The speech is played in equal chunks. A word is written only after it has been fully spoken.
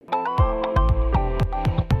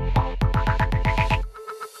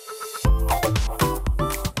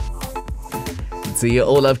Do you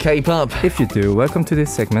all love K-pop? If you do, welcome to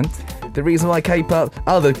this segment. The reason why K-pop...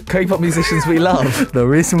 Oh, the K-pop musicians we love. The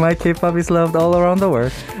reason why K-pop is loved all around the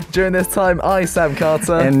world. During this time, I, Sam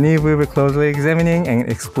Carter... And Neve will be closely examining and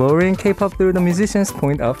exploring K-pop through the musician's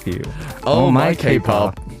point of view. Oh my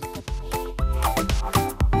K-pop.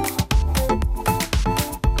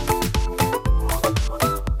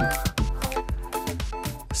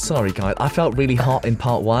 Sorry guys, I felt really hot in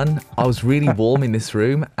part one. I was really warm in this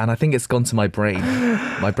room and I think it's gone to my brain.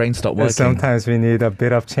 My brain stopped working. Sometimes we need a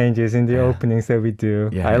bit of changes in the openings that we do.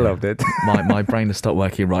 I loved it. My brain has stopped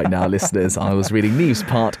working right now, listeners. I was reading Neve's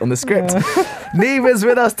part on the script. Neve is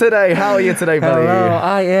with us today. How are you today, buddy? Hello,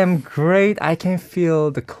 I am great. I can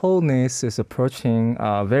feel the coldness is approaching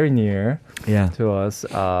very near to us.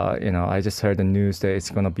 I just heard the news that it's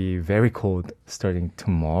going to be very cold starting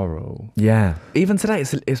tomorrow. Yeah. Even today,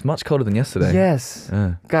 it's much colder than yesterday. Yes.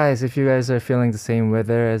 Guys, if you guys are feeling the same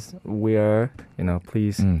weather as we are,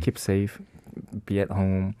 please keep safe, be at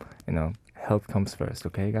home, health comes first,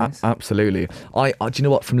 okay, guys? Absolutely. Do you know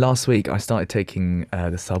what? From last week, I started taking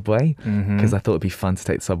the subway because I thought it'd be fun to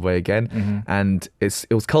take the subway again. And it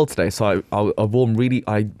was cold today, so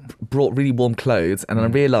I brought really warm clothes, and then I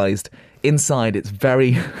realised inside it's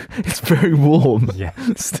very warm. Yeah.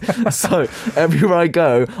 So everywhere I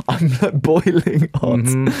go, I'm like boiling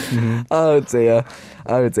hot. Oh dear.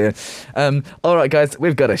 All right, guys,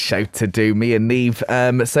 we've got a show to do, me and Neve.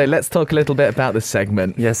 So let's talk a little bit about the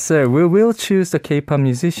segment. Yes, sir. We will choose the K-pop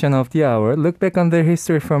musician of the hour, look back on their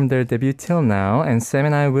history from their debut till now, and Sam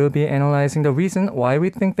and I will be analyzing the reason why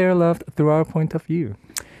we think they're loved through our point of view.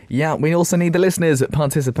 Yeah, we also need the listeners'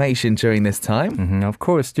 participation during this time. Of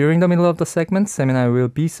course, during the middle of the segment, Sam and I will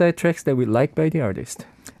B-side tracks that we like by the artist.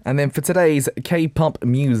 And then for today's K-pop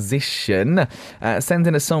musician, send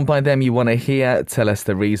in a song by them you want to hear. Tell us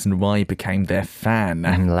the reason why you became their fan.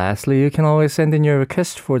 And lastly, you can always send in your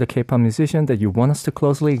request for the K-pop musician that you want us to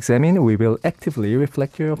closely examine. We will actively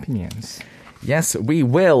reflect your opinions. Yes, we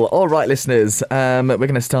will. All right, listeners, we're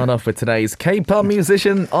going to start off with today's K-pop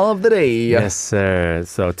musician of the day. Yes, sir.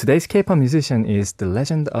 So today's K-pop musician is the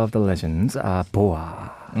legend of the legends,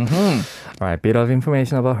 BoA. All right, bit of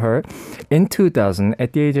information about her. In 2000,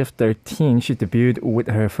 at the age of 13, she debuted with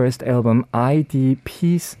her first album, ID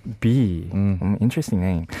Peace Be. Interesting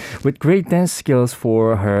name. With great dance skills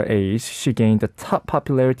for her age, she gained the top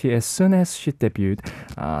popularity as soon as she debuted.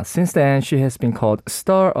 Since then, she has been called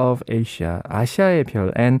Star of Asia, 아시아의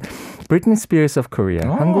별, and Britney Spears of Korea,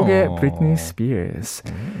 한국의 Britney Spears.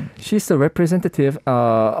 She's the representative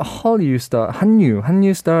Hallyu star,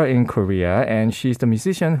 Hanyu star in Korea, and she's the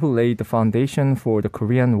musician who laid the foundation for the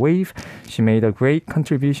Korean wave. She made a great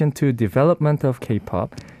contribution to development of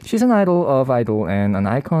K-pop. She's an idol and an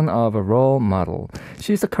icon of a role model.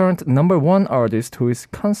 She's the current #1 artist who is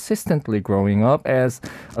consistently growing up as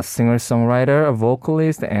a singer-songwriter, a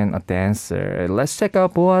vocalist, and a dancer. Let's check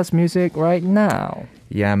out BoA's music right now.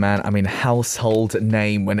 Yeah, man. I mean, household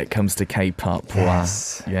name when it comes to K-pop.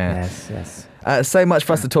 Yes. Yeah. Yes. So much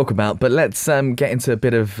for us to talk about, but let's get into a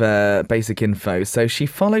bit of basic info. So she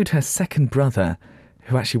followed her second brother,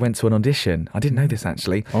 who actually went to an audition. I didn't know this,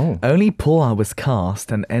 actually. Only BoA was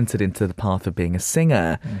cast and entered into the path of being a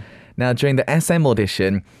singer. Now, during the SM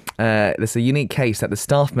audition, there's a unique case that the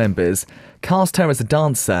staff members cast her as a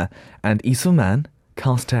dancer and Lee Soo-man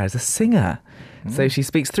cast her as a singer. So she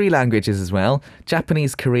speaks 3 languages as well,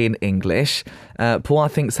 Japanese, Korean, English. BoA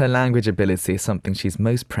thinks her language ability is something she's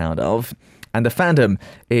most proud of. And the fandom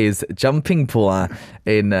is jumping BoA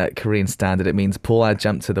in Korean standard. It means BoA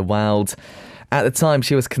jumped to the wild. At the time,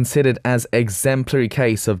 she was considered as exemplary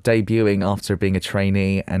case of debuting after being a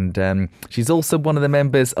trainee. And she's also one of the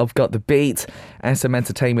members of Got the Beat, SM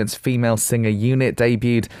Entertainment's female singer unit,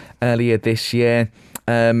 debuted earlier this year.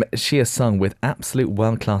 She has sung with absolute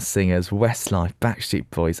world-class singers, Westlife, Backstreet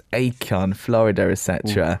Boys, Akon, Florida,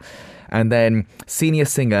 etc. And then senior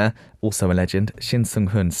singer, also a legend, Shin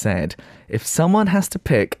Sung-hoon said, "If someone has to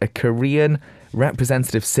pick a Korean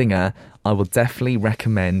representative singer, I will definitely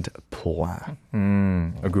recommend BoA."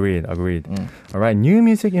 Agreed. All right, new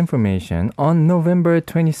music information. On November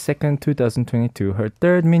 22nd, 2022, her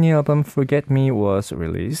third mini album, Forget Me, was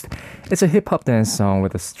released. It's a hip-hop dance song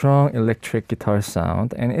with a strong electric guitar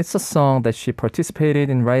sound, and it's a song that she participated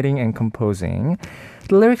in writing and composing.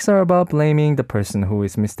 The lyrics are about blaming the person who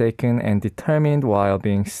is mistaken and determined while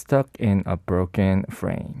being stuck in a broken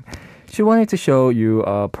frame. She wanted to show you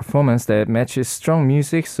a performance that matches strong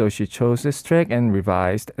music, so she chose this track and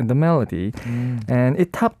revised the melody. And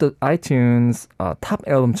it topped the iTunes top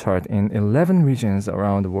album chart in 11 regions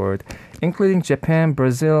around the world, including Japan,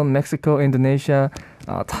 Brazil, Mexico, Indonesia,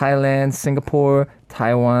 Thailand, Singapore,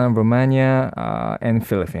 Taiwan, Romania, and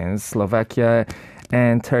Philippines, Slovakia,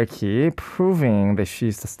 and Turkey, proving that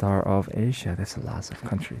she's the star of Asia. That's lots of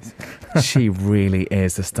countries. She really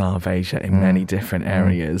is the star of Asia in many different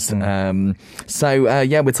areas. Yeah,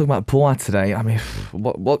 we're talking about Boa today. I mean,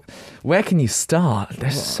 where can you start?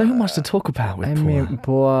 There's so much to talk about with Boa. I mean,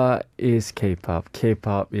 Boa is K-pop.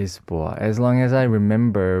 K-pop is Boa. As long as I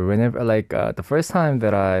remember, whenever, the first time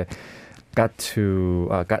that I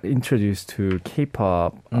got introduced to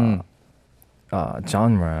K-pop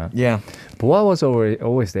genre. Yeah. Boa was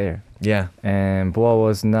always there. Yeah. And Boa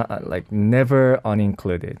was not never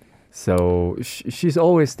unincluded. So she's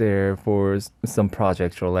always there for some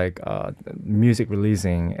projects or music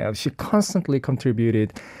releasing. She constantly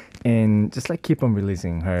contributed and just keep on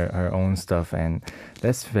releasing her own stuff, and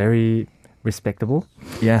that's very respectable.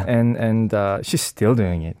 Yeah. And she's still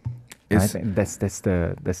doing it. I think that's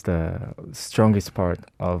the strongest part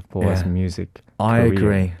of Boa's music. I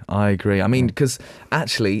career. agree. I mean, because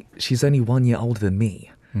actually, she's only 1 year older than me,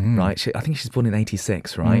 right? I think she's born in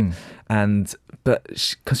 '86, right? But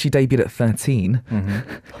because she debuted at 13,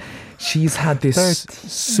 she's had this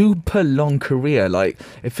super long career.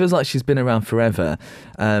 It feels like she's been around forever.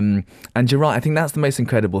 And you're right. I think that's the most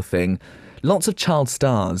incredible thing. Lots of child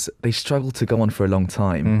stars, they struggle to go on for a long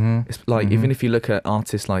time. It's even if you look at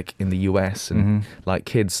artists in the US and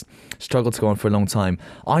kids struggle to go on for a long time.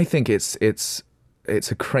 I think it's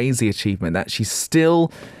a crazy achievement that she still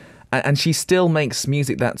makes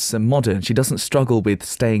music that's modern. She doesn't struggle with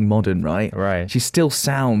staying modern, right? Right. She still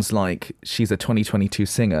sounds like she's a 2022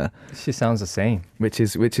 singer. She sounds the same. Which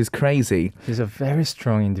is crazy. She's a very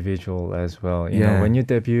strong individual as well. You know, when you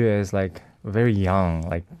debut as very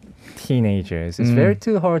young, teenagers, it's very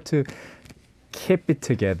too hard to keep it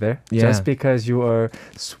together just because you are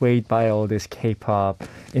swayed by all this K-pop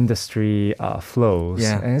industry flows.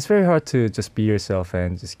 And it's very hard to just be yourself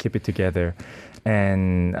and just keep it together.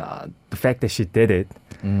 And the fact that she did it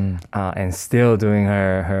and still doing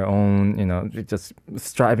her own, just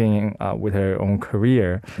striving with her own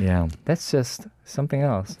career, that's just something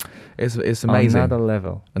else. It's amazing.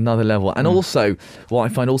 Another level. And also, what I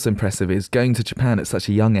find also impressive is going to Japan at such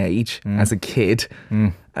a young age, as a kid,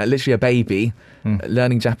 literally a baby,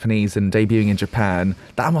 learning Japanese and debuting in Japan.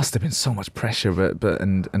 That must have been so much pressure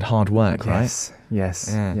and hard work, right?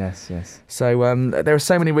 Yes. So there are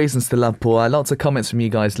so many reasons to love Boa. Lots of comments from you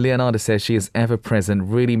guys. Leonardo says she is ever present,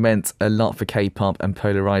 really meant a lot for K-pop and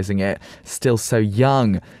polarizing it. Still so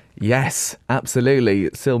young. Yes, absolutely.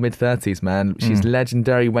 Still mid-30s, man. She's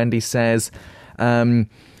legendary, Wendy says.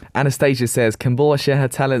 Anastasia says, can Boa share her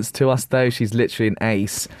talents to us, though? She's literally an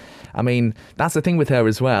ace. I mean, that's the thing with her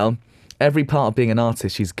as well. Every part of being an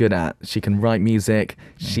artist she's good at. She can write music,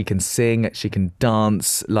 she can sing, she can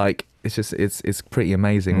dance. It's pretty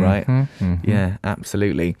amazing, right? Yeah,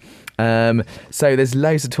 absolutely. So there's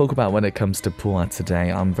loads to talk about when it comes to Boa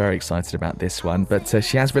today. I'm very excited about this one. But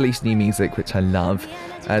she has released new music, which I love.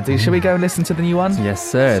 Shall we go and listen to the new one?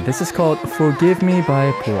 Yes, sir. This is called Forgive Me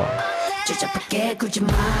by Boa.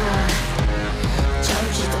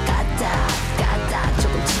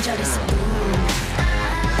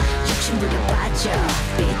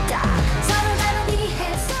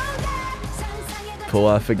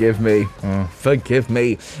 Boa, Forgive Me. Forgive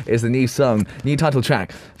Me is the new song, new title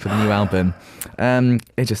track for the new album.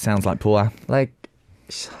 It just sounds like Boa.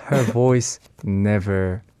 Her voice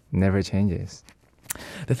never changes.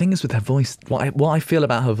 The thing is with her voice, what I feel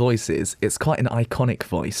about her voice is it's quite an iconic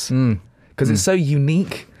voice. Because it's so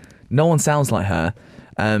unique. No one sounds like her.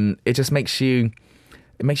 It just makes you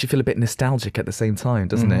feel a bit nostalgic at the same time,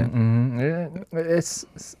 doesn't it? It's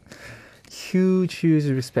huge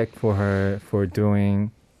respect for her for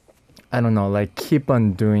doing, I don't know, keep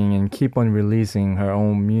on doing and keep on releasing her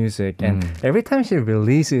own music. And every time she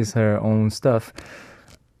releases her own stuff,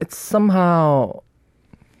 it's somehow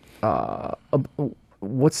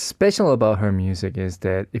what's special about her music is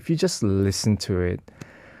that if you just listen to it,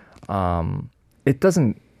 it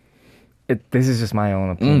doesn't, this is just my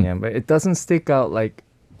own opinion, but it doesn't stick out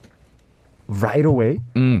right away,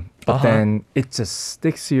 but then it just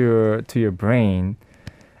sticks to your brain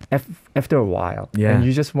after a while. And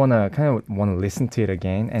you just want to listen to it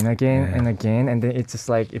again and again and again, and then it's just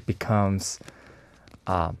it becomes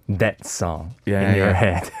that song in your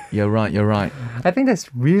head. You're right. I think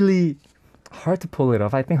that's really hard to pull it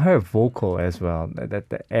off. I think her vocal as well,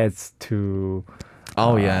 that adds to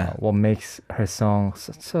Oh yeah. What makes her song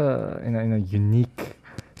such a unique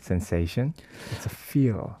sensation? It's a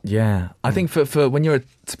feel. Yeah. I think for when you're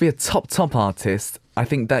to be a top artist, I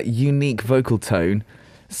think that unique vocal tone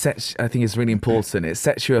I think is really important. It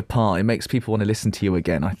sets you apart. It makes people want to listen to you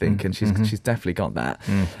again, I think, and she's definitely got that.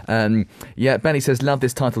 Yeah, Benny says, love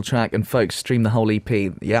this title track, and folks, stream the whole EP.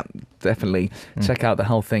 Yeah, definitely. Check out the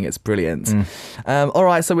whole thing. It's brilliant. All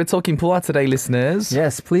right, so we're talking Boa today, listeners.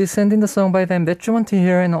 Yes, please send in the song by them that you want to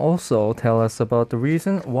hear, and also tell us about the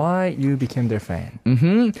reason why you became their fan.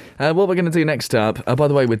 What we're going to do next up, by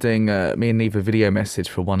the way, we're doing me and Neve a video message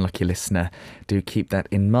for one lucky listener. Do keep that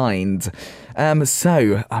in mind.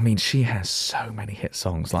 So, I mean, she has so many hit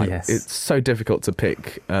songs. Like, it's so difficult to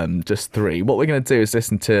pick just three. What we're going to do is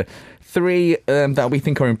listen to three that we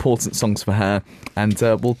think are important songs for her, and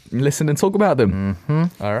we'll listen and talk about them.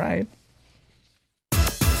 All right.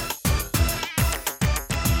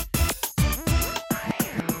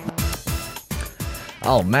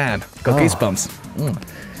 Oh man, got goosebumps.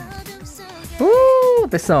 Ooh,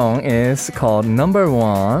 the song is called Number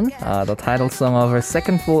One, the title song of her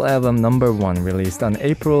second full album, Number One, released on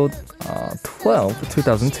April 12,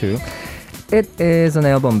 2002. It is an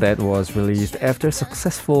album that was released after a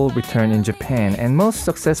successful return in Japan and most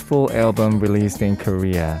successful album released in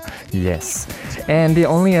Korea. Yes. And the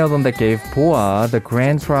only album that gave Boa the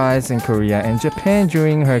grand prize in Korea and Japan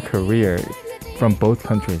during her career from both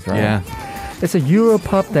countries, right? Yeah. It's a Euro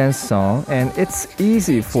pop dance song, and it's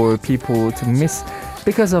easy for people to miss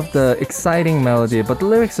because of the exciting melody, but the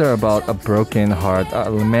lyrics are about a broken heart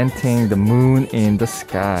lamenting the moon in the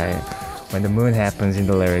sky. When the moon happens in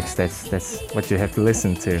the lyrics, that's what you have to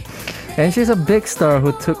listen to. And she's a big star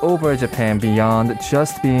who took over Japan beyond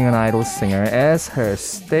just being an idol singer, as her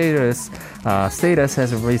status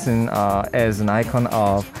has risen as an icon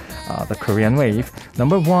of the Korean wave.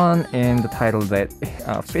 Number One in the title that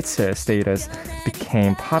fits her status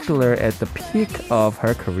became popular at the peak of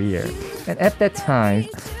her career. And at that time,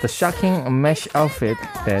 the shocking mesh outfit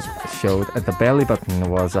that showed the belly button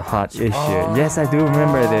was a hot issue. Yes, I do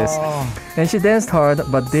remember this. And she danced hard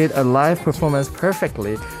but did a live performance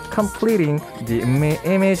perfectly, completing the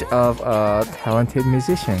image of a talented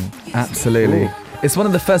musician. Absolutely. Ooh. It's one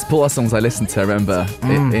of the first Boa songs I listened to, I remember,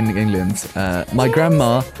 in England. My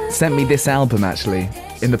grandma sent me this album, actually,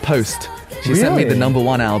 in the post. She sent me the Number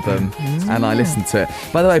One album, and I listened to it.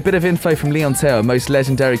 By the way, a bit of info from Leon Teo, most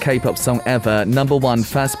legendary K-pop song ever. Number One,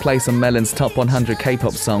 first place on Melon's Top 100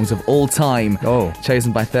 K-pop songs of all time.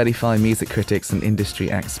 Chosen by 35 music critics and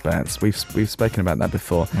industry experts. We've spoken about that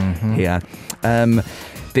before here.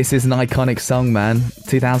 This is an iconic song, man.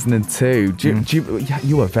 2002.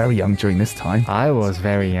 You were very young during this time. I was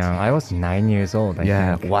very young. I was 9 years old,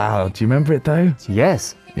 I think. Wow. Do you remember it, though?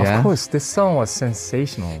 Yes. Of course. This song was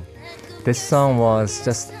sensational. This song was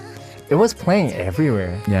just... It was playing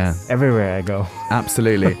everywhere. Yeah. Everywhere I go.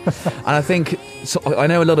 Absolutely. And I think... So I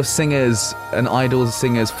know a lot of singers and idol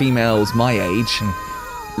singers, females my age...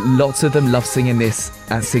 Lots of them love singing this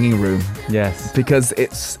at singing room. Yes. Because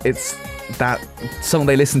it's that song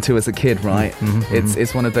they listened to as a kid, right?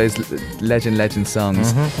 It's one of those legend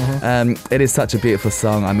songs. It is such a beautiful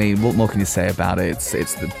song. I mean, what more can you say about it?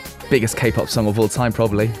 It's the biggest K-pop song of all time,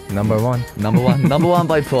 probably. Number one. Number one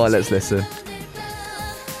by Boa. Let's listen.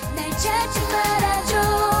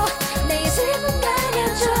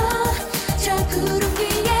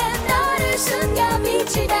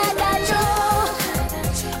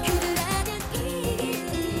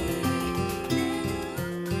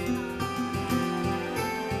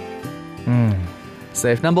 So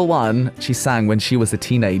if Number One, she sang when she was a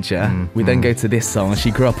teenager, we then go to this song and she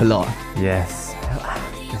grew up a lot. Yes.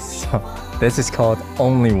 This is called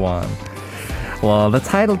Only One. Well, the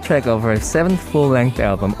title track of her seventh full-length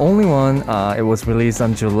album, Only One, it was released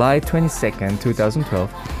on July 22nd,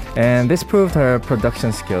 2012. And this proved her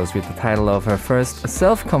production skills with the title of her first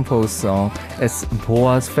self-composed song. It's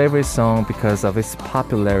Boa's favorite song because of its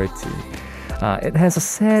popularity. It has a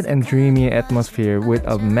sad and dreamy atmosphere with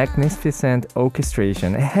a magnificent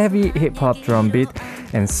orchestration, a heavy hip-hop drum beat,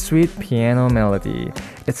 and sweet piano melody.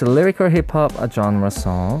 It's a lyrical hip-hop genre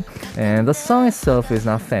song, and the song itself is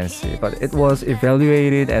not fancy, but it was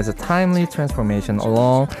evaluated as a timely transformation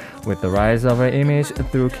along with the rise of her image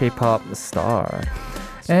through K-pop star.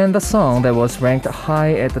 And the song that was ranked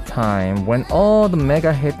high at the time when all the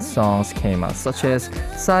mega hit songs came out, such as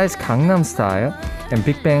Psy's Gangnam Style and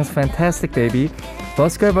Big Bang's Fantastic Baby,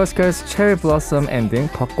 Busker Cherry Blossom Ending,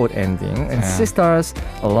 벚꽃 Ending, and Sistars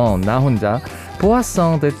Alone, 나 혼자, Boa's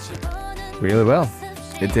song did really well.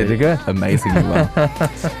 It did good. Amazingly well.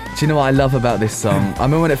 Do you know what I love about this song? I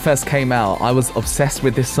remember when it first came out, I was obsessed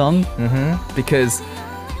with this song because,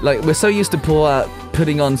 like, we're so used to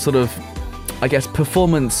putting on sort of, I guess,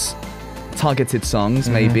 performance-targeted songs,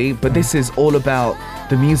 maybe, but this is all about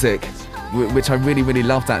the music, which I really, really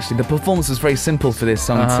loved, actually. The performance was very simple for this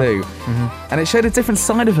song, too. And it showed a different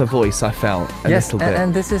side of her voice, I felt, a little bit.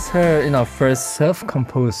 And this is her, first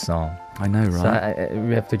self-composed song. I know, right? So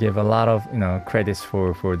we have to give a lot of, credits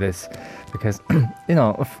for this because,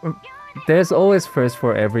 there's always first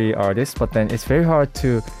for every artist, but then it's very hard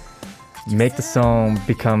to make the song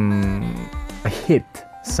become a hit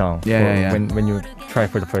song when you try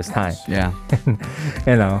for the first time. Yeah.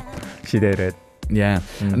 She did it. Yeah.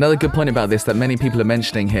 Another good point about this that many people are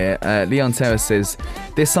mentioning here, Leon Terra says,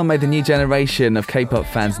 this song made the new generation of K-pop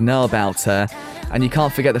fans know about her, and you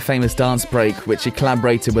can't forget the famous dance break, which she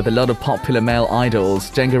collaborated with a lot of popular male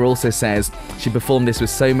idols. Jenga also says she performed this with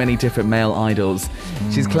so many different male idols.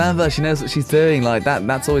 She's clever, she knows what she's doing, like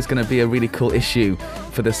that's always going to be a really cool issue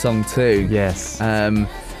for the song too. Yes.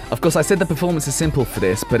 Of course, I said the performance is simple for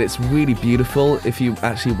this, but it's really beautiful if you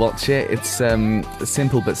actually watch it. It's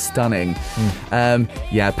simple but stunning.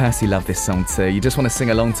 Yeah, Percy loved this song too. You just want to sing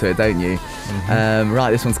along to it, don't you?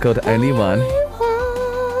 Right, this one's called Only One.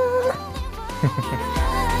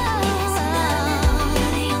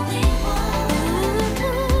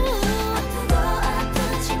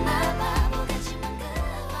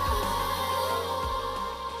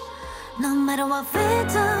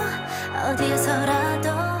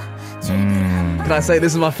 Can I say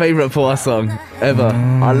this is my favourite Boa song ever?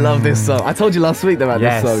 I love this song. I told you last week about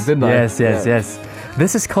this song, didn't I? Yes.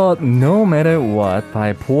 This is called No Matter What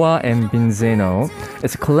by Boa and Binzeno.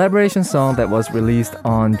 It's a collaboration song that was released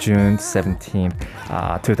on June 17,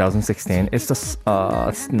 2016. It's the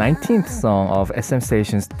 19th song of SM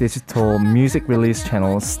Station's digital music release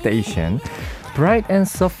channel Station. Bright and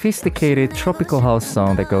sophisticated tropical house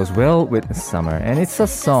song that goes well with summer. And it's a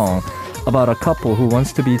song about a couple who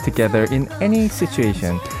wants to be together in any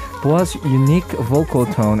situation. Boa's unique vocal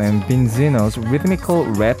tone and Binzeno's rhythmical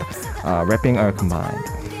rapping are combined.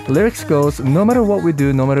 The lyrics goes, no matter what we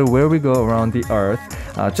do, no matter where we go around the earth,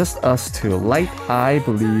 just us two. Light, I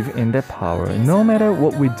believe in their power. No matter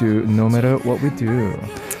what we do, no matter what we do.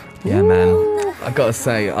 Yeah, man. I gotta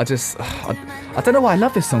say, I don't know why I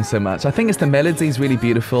love this song so much. I think it's the melody's really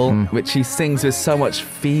beautiful, which she sings with so much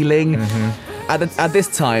feeling. At this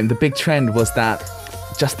time, the big trend was that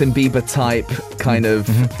Justin Bieber type kind of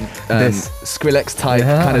Skrillex type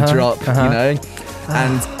kind of drop, you know?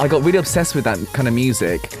 And I got really obsessed with that kind of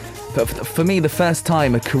music. But for me, the first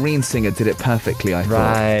time a Korean singer did it perfectly, I thought.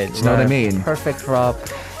 Right. Do you know what I mean? Perfect drop,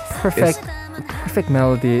 perfect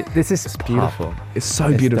melody. This is beautiful. Pop. It's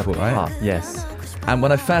so beautiful, right? Pop. Yes. And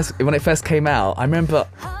when it first came out, I remember,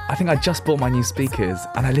 I think I just bought my new speakers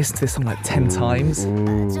and I listened to this song like 10 times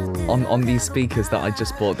on these speakers that I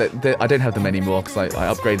just bought. I don't have them anymore because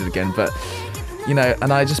I upgraded again. But, you know,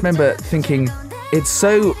 and I just remember thinking, it's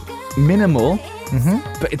so minimal,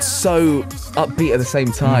 but it's so upbeat at the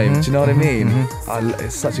same time. Do you know what I mean?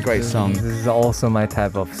 It's such a great song. This is also my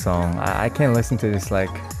type of song. I can listen to this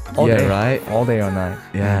like all day, right? All day or night.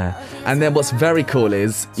 Yeah. And then what's very cool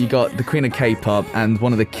is you got the queen of K-pop and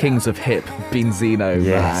one of the kings of hip, Binzeno,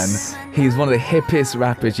 man. He's one of the hippest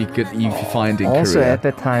rappers you could find in Korea. Also at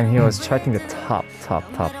that time he was charting the top.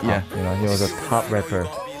 Yeah. You know, he was a top rapper.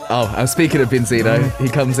 Oh, and speaking of Binzeno, he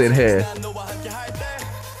comes in here.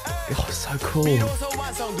 Oh, so cool.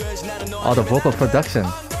 Oh, the vocal production.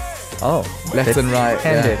 Oh, left and right.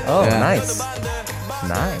 Handed. Yeah. Oh, yeah. Nice.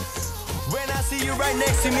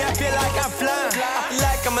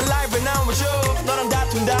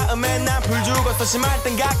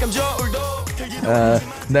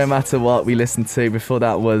 No Matter What we listened to before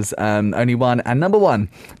that was Only One and Number One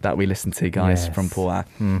that we listened to, guys, from Boa.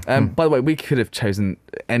 By the way, we could have chosen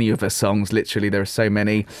any of her songs. Literally, there are so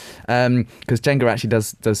many. Because Jenga actually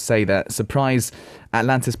does say that Surprise,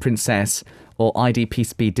 Atlantis Princess, or IDP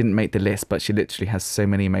Speed didn't make the list, but she literally has so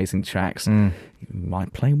many amazing tracks. You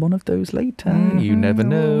might play one of those later. You never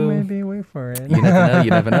know. Maybe wait for it. You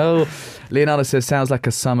never know. Leonardo says, sounds like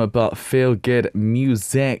a summer but feel good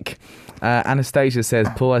music. Anastasia says,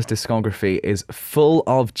 Boa's discography is full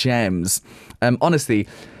of gems. Honestly,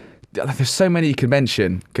 there's so many you could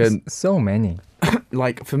mention. So many.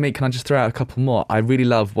 Like, for me, can I just throw out a couple more? I really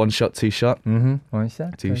love One Shot, Two Shot. One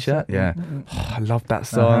Shot, Two Shot, yeah. Oh, I love that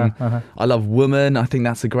song. I love Woman. I think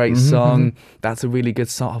that's a great song. That's a really good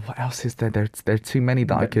song. Oh, what else is there? There are too many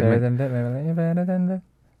that I could... Better than that.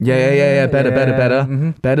 Yeah.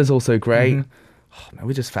 Better. Better's also great. Man,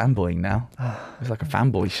 we're just fanboying now. It's like a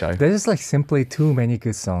fanboy show. There's just like simply too many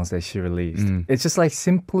good songs that she released. It's just like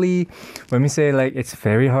simply, when we say like it's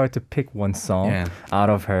very hard to pick one song out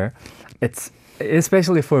of her. It's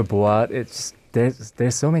especially for Boa. It's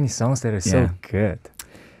there's so many songs that are so good.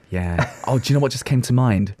 Yeah. Oh, do you know what just came to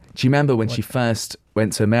mind? Do you remember when she first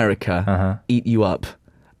went to America? Eat You Up.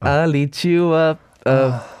 I'll eat you up.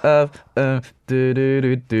 Do, do,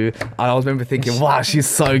 do, do. I always remember thinking, wow, she's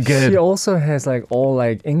so good. She also has like all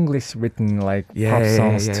like English written like pop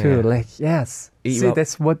songs too. Like see,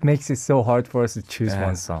 that's what makes it so hard for us to choose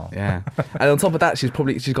one song. Yeah, and on top of that, she's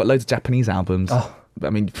got loads of Japanese albums. I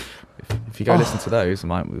mean, if you go listen to those,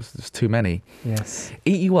 there's too many. Yes,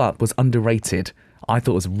 Eat You Up was underrated. I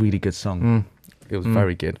thought it was a really good song. It was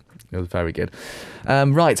very good. It was very good.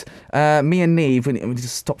 Right, me and Neve, we need to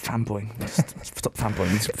stop fanboying. Stop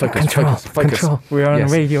fanboying. Focus. We're on the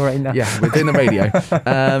radio right now. Yeah, we're doing the radio.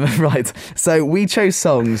 Right, so we chose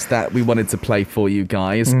songs that we wanted to play for you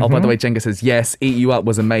guys. Oh, by the way, Jenga says, yes, Eat You Up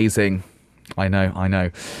was amazing. I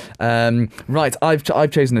know. Right, I've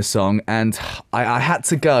chosen a song, and I had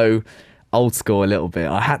to go old school a little bit.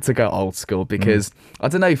 I had to go old school because, I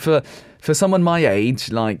don't know, for someone my age,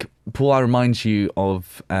 like, Paul, I remind you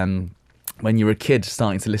of when you were a kid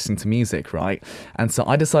starting to listen to music, right? And so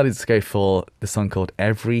I decided to go for the song called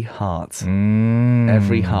Every Heart.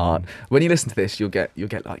 Every Heart. When you listen to this, you'll get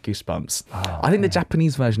like goosebumps. I think the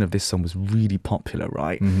Japanese version of this song was really popular,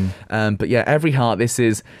 right? But yeah, Every Heart, this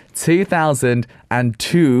is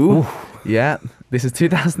 2002. Oof. Yeah. This is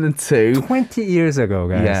 2002. 20 years ago,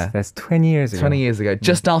 guys. Yeah. That's 20 years ago. 20 years ago.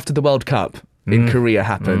 Just after the World Cup in Korea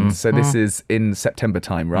happened. So this is in September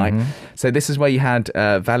time, right? So this is where you had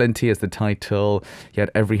Valenti as the title. You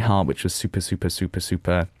had Every Heart, which was super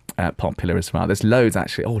popular as well. There's loads,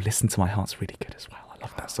 actually. Oh, Listen to My Heart's really good as well. I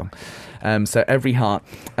love that song. So Every Heart.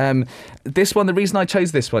 This one, the reason I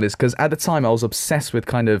chose this one is because at the time I was obsessed with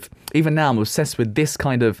even now I'm obsessed with this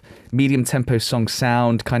kind of medium tempo song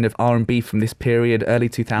sound, kind of R&B from this period, early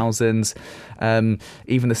 2000s.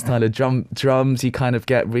 Even the style of drums, you kind of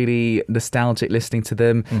get really nostalgic listening to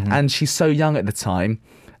them. And she's so young at the time,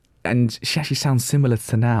 and she actually sounds similar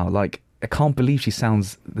to now. Like, I can't believe she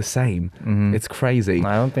sounds the same. It's crazy.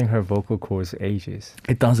 I don't think her vocal cords ages.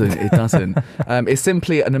 It doesn't. It's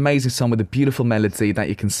simply an amazing song with a beautiful melody that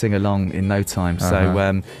you can sing along in no time.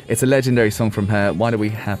 So it's a legendary song from her. Why don't we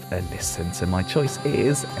have a listen? So my choice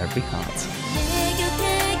is Every Heart.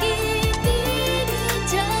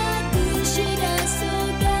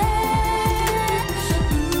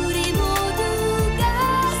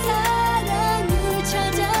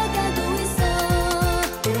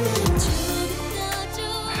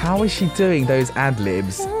 How is she doing those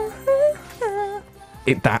ad-libs?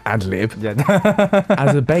 That ad-lib.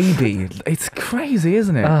 As a baby. It's crazy,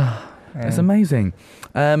 isn't it? It's amazing.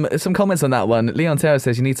 Some comments on that one. Leon Teo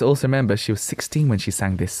says, you need to also remember she was 16 when she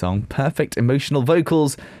sang this song. Perfect emotional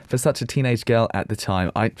vocals for such a teenage girl at the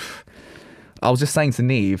time. I was just saying to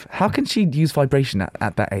Neve, how can she use vibration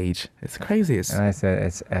at that age? It's crazy. And I said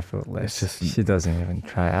it's effortless. She doesn't even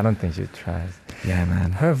try. I don't think she tries. Yeah,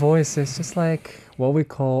 man. Her voice is just like what we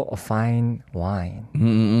call a fine wine.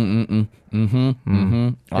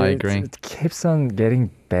 I agree. It keeps on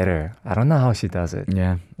getting better. I don't know how she does it.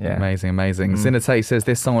 Yeah. Amazing. Zinate says,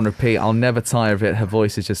 this song on repeat, I'll never tire of it. Her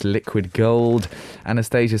voice is just liquid gold.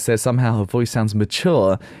 Anastasia says, somehow her voice sounds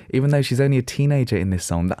mature, even though she's only a teenager in this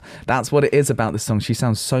song. That's what it is about the song. She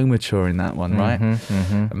sounds so mature in that one, right?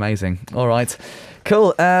 Amazing. All right.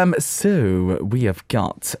 Cool. So we have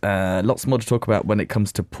got lots more to talk about when it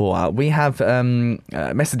comes to Poa. We have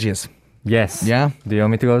messages. Yes. Yeah? Do you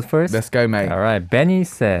want me to go first? Let's go, mate. All right. Benny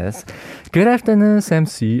says, good afternoon, Sam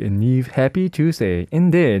C and Neve. Happy Tuesday.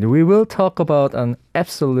 Indeed, we will talk about an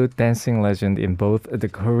absolute dancing legend in both the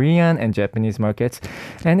Korean and Japanese markets.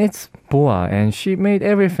 And it's Boa. And she made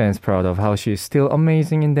every fan proud of how she's still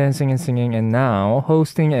amazing in dancing and singing. And now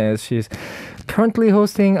hosting as she's currently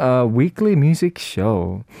hosting a weekly music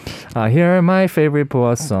show. Here are my favorite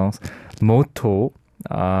Boa songs. Moto,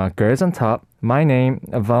 Girls on Top, My Name,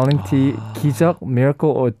 Valenti, 기적,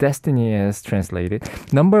 Miracle or Destiny as translated.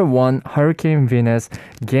 Number 1, Hurricane Venus,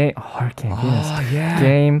 Game,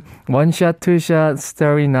 One Shot, Two Shot,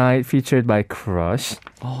 Starry Night featured by Crush.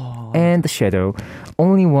 And Shadow,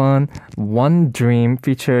 Only One Dream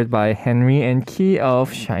featured by Henry and Key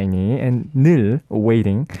of Shiny, and Nil,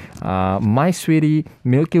 Waiting, My Sweetie,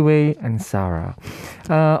 Milky Way, and Sarah.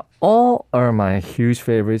 All are my huge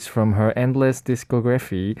favorites from her endless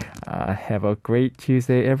discography. Have a great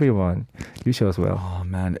Tuesday, everyone. You show as well. Oh,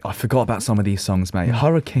 man. I forgot about some of these songs, mate.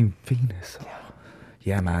 Hurricane Venus.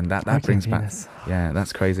 Yeah, man, that brings back. Yeah,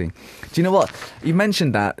 that's crazy. Do you know what? You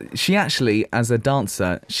mentioned that she actually, as a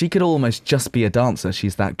dancer, she could almost just be a dancer.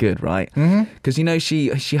 She's that good, right? Because she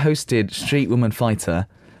hosted Street Woman Fighter,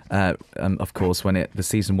 of course, when the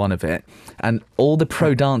season 1 of it, and all the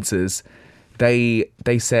pro dancers. They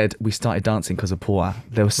said we started dancing because of Poa.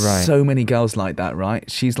 There were so many girls like that, right?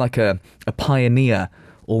 She's like a pioneer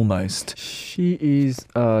almost. She is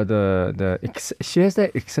she has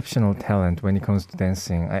that exceptional talent when it comes to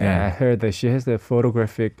dancing. I heard that she has the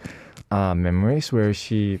photographic memories where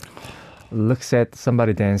she looks at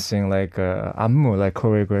somebody dancing like anmu, like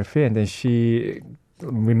choreography, and then she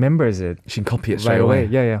remembers it. She can copy it right straight away.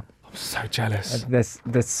 Yeah. I'm so jealous.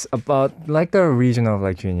 That's about like the region of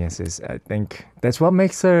like geniuses. I think that's what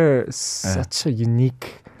makes her such a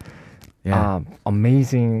unique,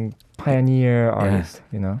 amazing pioneer artist.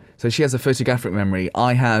 So she has a photographic memory.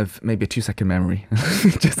 I have maybe a 2-second memory.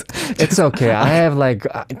 It's okay. I have like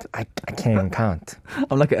I can't even count.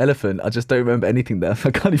 I'm like an elephant. I just don't remember anything there.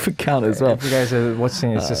 I can't even count as well. If you guys are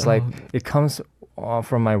watching, it's just like it comes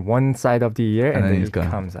from my one side of the ear and then it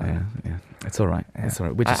comes out. Yeah. It's all right. Yeah. It's all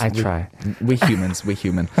right. I try. We're humans. We're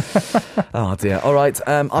human. Oh dear. All right.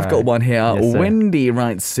 I've got one here. Yes, Wendy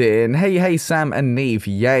writes in, Hey, Sam and Neve.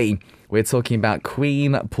 Yay. We're talking about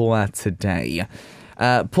Queen Poa today.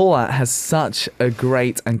 Poa has such a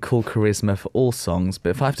great and cool charisma for all songs, but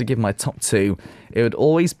if I have to give my top 2, it would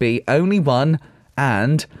always be Only One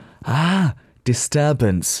and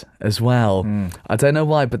Disturbance as well. I don't know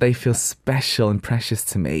why, but they feel special and precious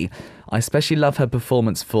to me. I especially love her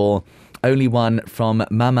performance for Only One from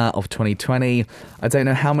Mama of 2020. I don't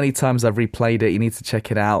know how many times I've replayed it. You need to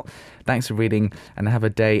check it out. Thanks for reading and have a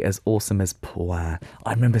day as awesome as Poa.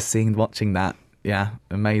 I remember watching that. Yeah,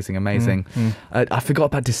 amazing. I forgot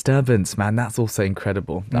about Disturbance, man. That's also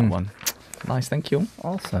incredible, that one. Nice, thank you.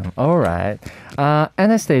 Awesome. All right.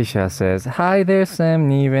 Anastasia says, Hi there, Sam,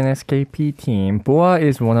 Neve, and SKP team. Boa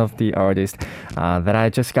is one of the artists that I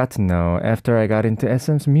just got to know after I got into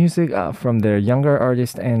SM's music from their younger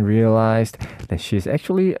artists and realized that she's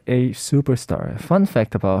actually a superstar. Fun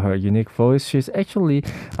fact about her unique voice,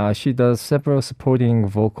 she does several supporting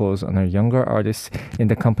vocals on her younger artists in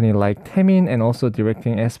the company like Taemin and also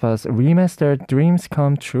directing aespa's remastered Dreams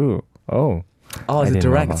Come True. As a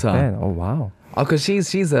director. Oh, wow. Oh, because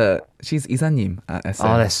she's Izanim at SM.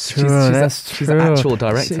 Oh, that's true. She's an actual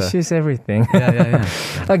director. She's everything. Yeah.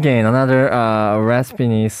 Again, another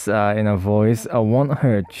raspiness in a voice won't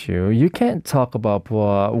hurt you. You can't talk about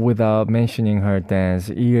Boa without mentioning her dance.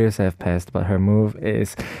 Years have passed, but her move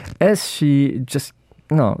is as she just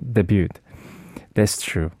debuted. That's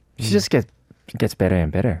true. She just gets better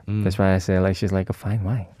and better. That's why I say she's like a fine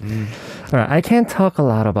wine. All right, I can't talk a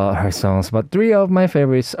lot about her songs, but 3 of my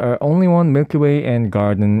favorites are Only One, Milky Way, and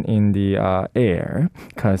Garden in the Air,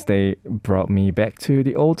 because they brought me back to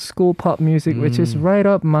the old school pop music, which is right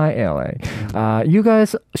up my alley. You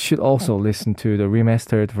guys should also listen to the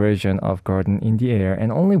remastered version of Garden in the Air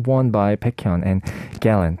and Only One by Baekhyun and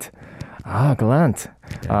Gallant. Gallant.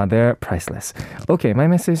 They're priceless. Okay, my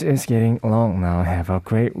message is getting long now. Have a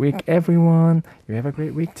great week, everyone. You have a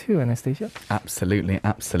great week too, Anastasia. Absolutely.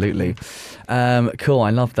 Cool, I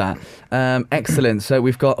love that. Excellent. So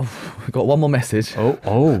we've got one more message.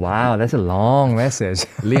 Oh, wow, that's a long message.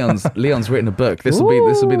 Leon's written a book. This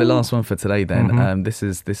will be the last one for today. Then this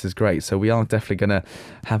is great. So we are definitely gonna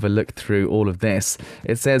have a look through all of this.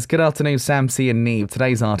 It says, "Good afternoon, Sam, C, and Neve.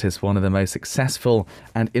 Today's artist, one of the most successful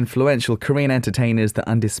and influential Korean entertainers, the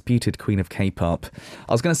undisputed queen of K-pop."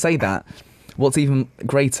 I was going to say that. What's even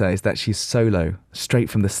greater is that she's solo, straight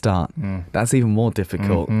from the start. That's even more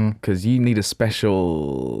difficult because you need a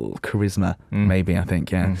special charisma, maybe, I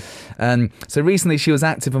think, yeah. So recently she was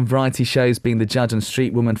active on variety shows, being the judge on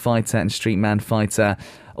Street Woman Fighter and Street Man Fighter,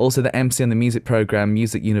 also the MC on the music program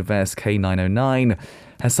Music Universe K909.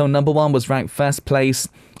 Her song Number One was ranked first place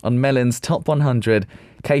on Melon's Top 100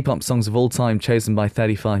 K-pop songs of all time, chosen by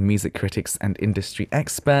 35 music critics and industry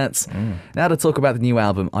experts. Now to talk about the new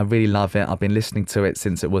album. I really love it. I've been listening to it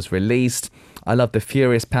since it was released. I love the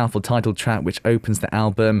furious, powerful title track which opens the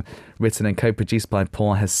album, written and co-produced by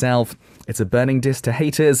Poa herself. It's a burning diss to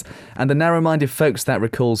haters and the narrow-minded folks that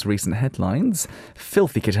recalls recent headlines.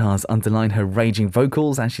 Filthy guitars underline her raging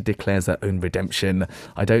vocals as she declares her own redemption.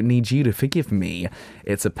 I don't need you to forgive me.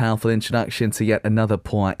 It's a powerful introduction to yet another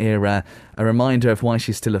Poa era, a reminder of why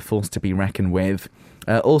she's still a force to be reckoned with.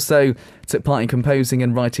 Also took part in composing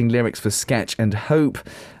and writing lyrics for Sketch and Hope.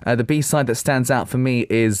 The B-side that stands out for me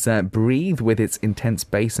is Breathe, with its intense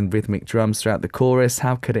bass and rhythmic drums throughout the chorus.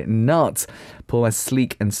 How could it not? Paula's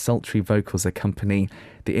sleek and sultry vocals accompany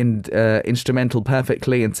the instrumental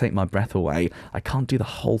perfectly and take my breath away. I can't do the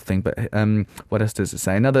whole thing, but what else does it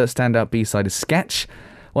say? Another standout B-side is Sketch,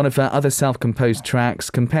 one of her other self-composed tracks.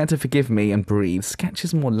 Compared to Forgive Me and Breathe, Sketch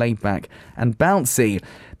is more laid-back and bouncy.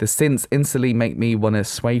 The synths instantly make me want to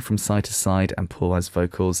sway from side to side, and Paula's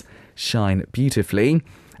vocals shine beautifully.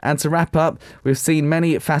 And to wrap up, we've seen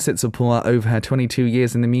many facets of Paula over her 22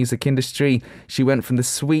 years in the music industry. She went from the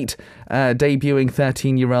sweet, debuting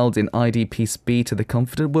 13-year-old in ID Peace B to the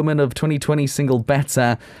confident woman of 2020 single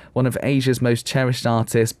Better, one of Asia's most cherished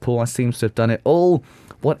artists. Paula seems to have done it all.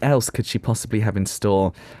 What else could she possibly have in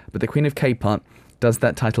store? But the Queen of K-pop does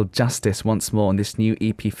that title justice once more on this new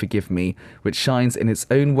EP, Forgive Me, which shines in its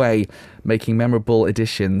own way, making memorable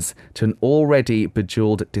additions to an already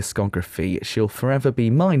bejeweled discography. She'll forever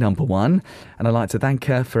be my number one, and I'd like to thank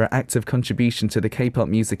her for her active contribution to the K-pop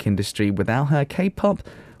music industry. Without her, K-pop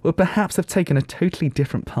would perhaps have taken a totally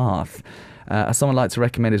different path. A song I'd like to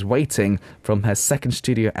recommend is Waiting from her second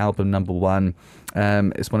studio album, Number One.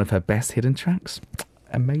 It's one of her best hidden tracks.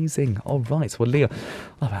 Amazing. All right. Well, Leo,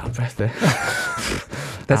 I'm out of breath there.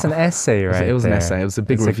 That's an essay, right? It was an essay. It was a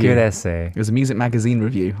big review. It's a good essay. It was a music magazine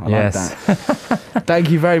review. I like that. Yes. Thank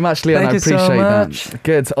you very much, Leo. Thank I you so appreciate much. that.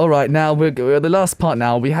 Good. All right. Now we're the last part.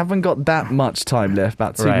 Now we haven't got that much time left.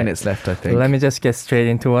 About 2 Right. minutes left, I think. Let me just get straight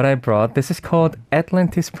into what I brought. This is called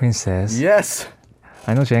Atlantis Princess. Yes.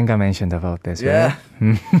 I know Jenga mentioned about this, Yeah.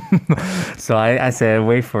 right? So I said,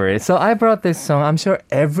 wait for it. So I brought this song. I'm sure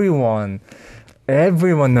everyone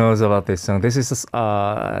knows about this song. This is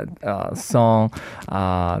a song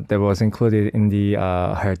that was included in the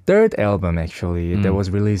her third album, actually, that was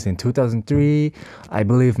released in 2003, I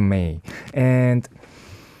believe May. And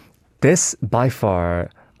this, by far,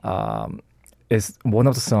 is one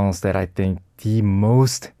of the songs that I think the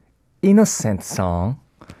most innocent song.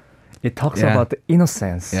 It talks Yeah. about the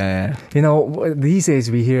innocence. Yeah. You know, these days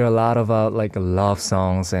we hear a lot about like love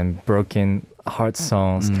songs and broken heart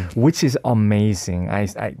songs, which is amazing.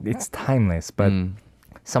 It's timeless, but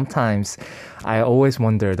sometimes I always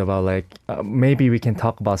wondered about like maybe we can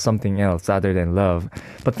talk about something else other than love.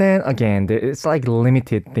 But then again, it's like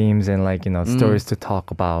limited themes and like, you know, stories to talk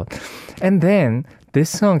about. And then this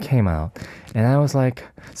song came out and I was like,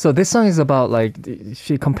 so this song is about like,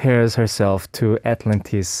 she compares herself to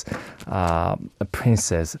Atlantis, a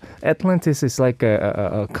princess. Atlantis is like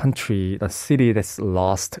a country, a city that's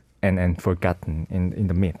lost and forgotten in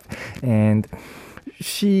the myth. And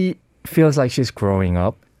she feels like she's growing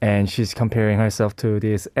up and she's comparing herself to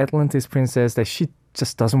this Atlantis princess that she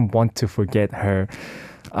just doesn't want to forget her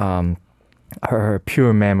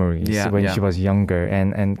pure memories when she was younger,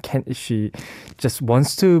 and she just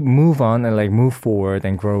wants to move on and like move forward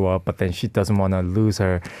and grow up, but then she doesn't want to lose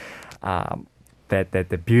her that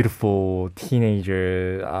the beautiful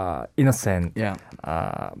teenager innocent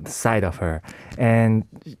side of her. And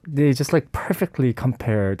they just like perfectly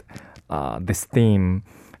compared this theme,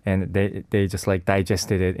 and they just like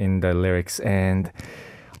digested it in the lyrics. And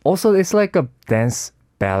also it's like a dance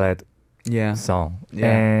ballad song,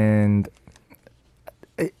 and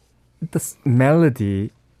the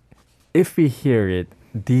melody, if we hear it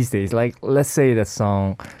these days, like let's say the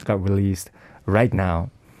song got released right now,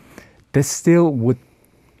 this still would,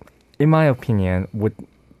 in my opinion, would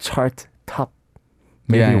chart top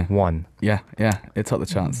maybe one. Yeah, it topped the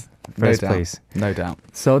charts. First place. No doubt.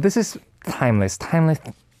 So this is timeless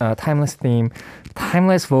theme,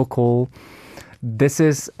 timeless vocal. This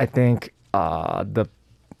is, I think,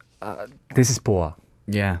 this is Boa.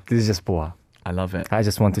 Yeah. This is just Boa. I love it. I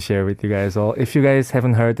just want to share with you guys all. If you guys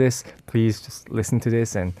haven't heard this, please just listen to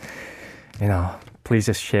this and, you know, please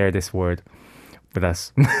just share this word with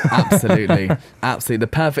us. Absolutely. The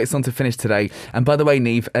perfect song to finish today. And by the way,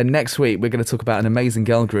 Neve, next week we're going to talk about an amazing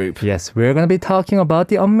girl group. Yes, we're going to be talking about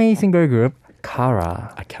the amazing girl group,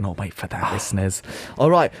 Kara. I cannot wait for that, listeners.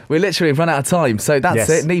 All right, we literally have run out of time. So that's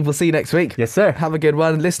it. Neve, we'll see you next week. Yes, sir. Have a good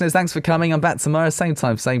one. Listeners, thanks for coming. I'm back tomorrow, same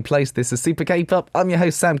time, same place. This is Super K-Pop. I'm your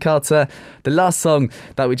host, Sam Carter. The last song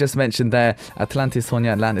that we just mentioned there, Atlantis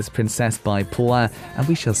Honya Atlantis Princess by Paula. And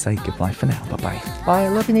we shall say goodbye for now. Bye-bye. Bye.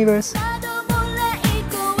 Love you, neighbors.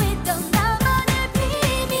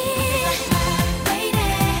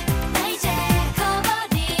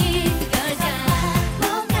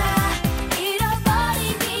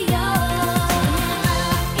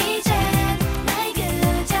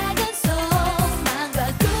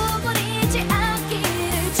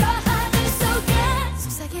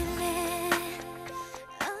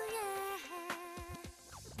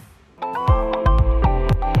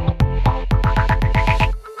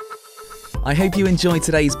 I hope you enjoyed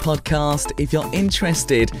today's podcast. If you're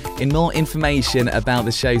interested in more information about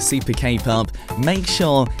the show Super K-Pop, make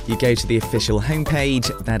sure you go to the official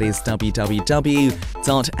homepage, that is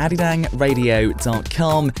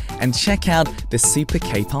www.arirangradio.com, and check out the Super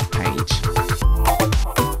K-Pop page.